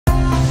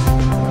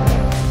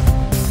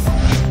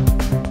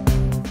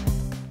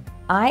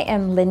I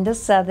am Linda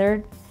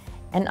Southard,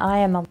 and I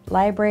am a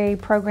library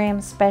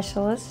program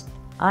specialist.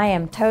 I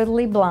am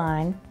totally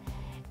blind,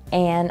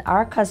 and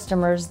our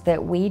customers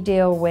that we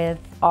deal with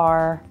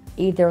are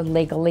either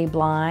legally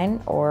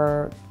blind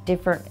or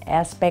different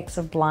aspects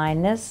of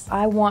blindness.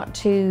 I want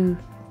to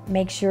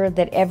make sure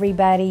that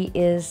everybody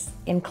is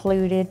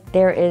included.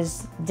 There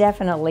is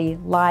definitely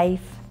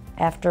life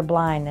after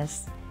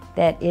blindness,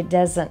 that it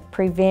doesn't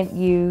prevent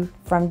you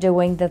from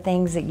doing the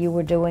things that you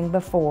were doing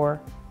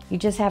before. You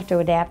just have to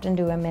adapt and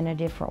do them in a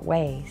different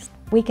ways.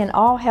 We can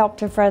all help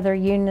to further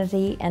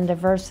unity and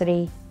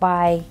diversity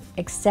by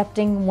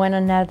accepting one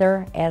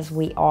another as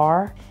we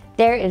are.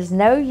 There is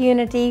no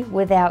unity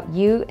without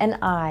you and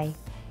I.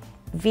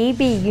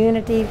 VB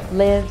Unity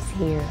lives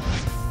here.